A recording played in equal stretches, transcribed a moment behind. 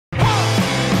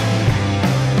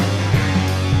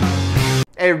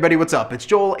Hey everybody, what's up? It's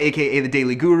Joel, aka The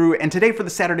Daily Guru, and today for the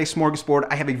Saturday Smorgasbord,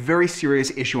 I have a very serious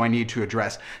issue I need to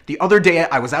address. The other day,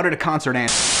 I was out at a concert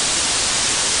and...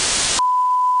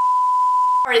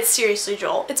 Alright, seriously,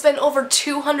 Joel. It's been over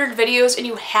 200 videos and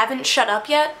you haven't shut up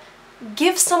yet?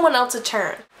 Give someone else a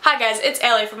turn. Hi guys, it's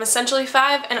Allie from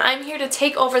essentiALLY5, and I'm here to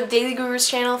take over the Daily Guru's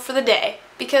channel for the day.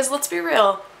 Because, let's be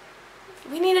real,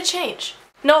 we need a change.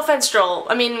 No offense, Joel.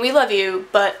 I mean, we love you,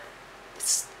 but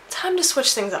it's time to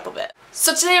switch things up a bit.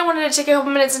 So today I wanted to take a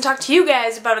couple minutes and talk to you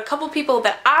guys about a couple people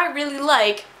that I really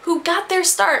like who got their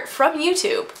start from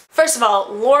YouTube. First of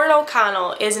all, Lauren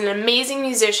O'Connell is an amazing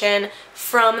musician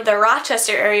from the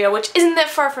Rochester area, which isn't that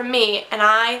far from me, and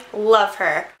I love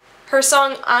her. Her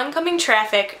song Oncoming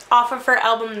Traffic off of her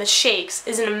album The Shakes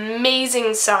is an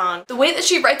amazing song. The way that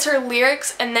she writes her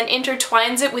lyrics and then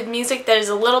intertwines it with music that is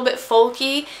a little bit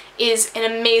folky is an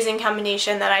amazing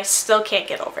combination that I still can't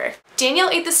get over.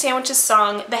 Danielle Ate the Sandwich's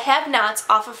song, The Have-Nots,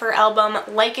 off of her album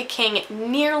Like a King,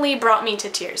 nearly brought me to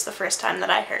tears the first time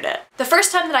that I heard it. The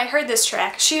first time that I heard this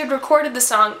track, she had recorded the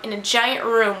song in a giant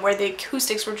room where the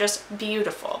acoustics were just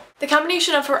beautiful. The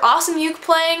combination of her awesome uke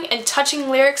playing and touching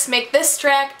lyrics make this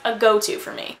track a go-to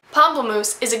for me.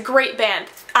 Pomplamoose is a great band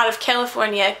out of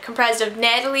California comprised of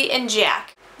Natalie and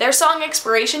Jack. Their song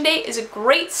Expiration Date is a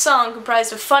great song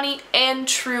comprised of funny and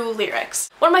true lyrics.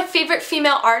 One of my favorite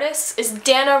female artists is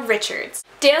Dana Richards.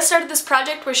 Dana started this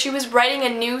project where she was writing a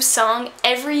new song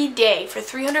every day for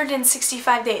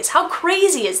 365 days. How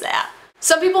crazy is that?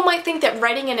 Some people might think that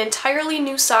writing an entirely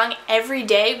new song every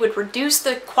day would reduce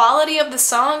the quality of the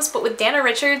songs, but with Dana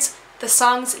Richards, the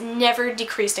songs never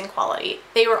decreased in quality.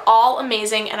 They were all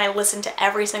amazing and I listened to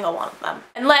every single one of them.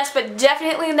 And last but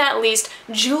definitely not least,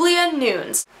 Julia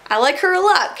Nunes. I like her a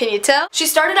lot, can you tell? She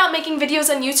started out making videos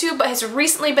on YouTube but has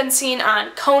recently been seen on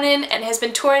Conan and has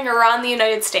been touring around the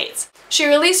United States. She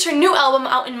released her new album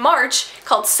out in March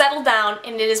called Settle Down,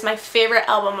 and it is my favorite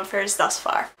album of hers thus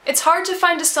far. It's hard to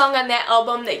find a song on that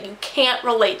album that you can't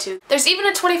relate to. There's even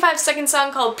a 25-second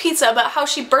song called Pizza about how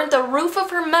she burnt the roof of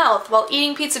her mouth while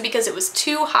eating pizza because it was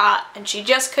too hot and she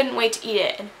just couldn't wait to eat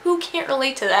it, and who can't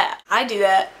relate to that? I do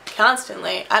that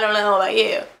constantly. I don't know about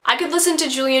you. I could listen to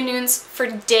Julia Nunes for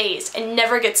days and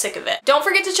never get sick of it. Don't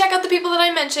forget to check out the people that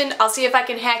I mentioned. I'll see if I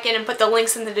can hack in and put the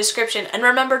links in the description, and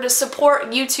remember to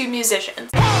support YouTube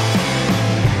musicians.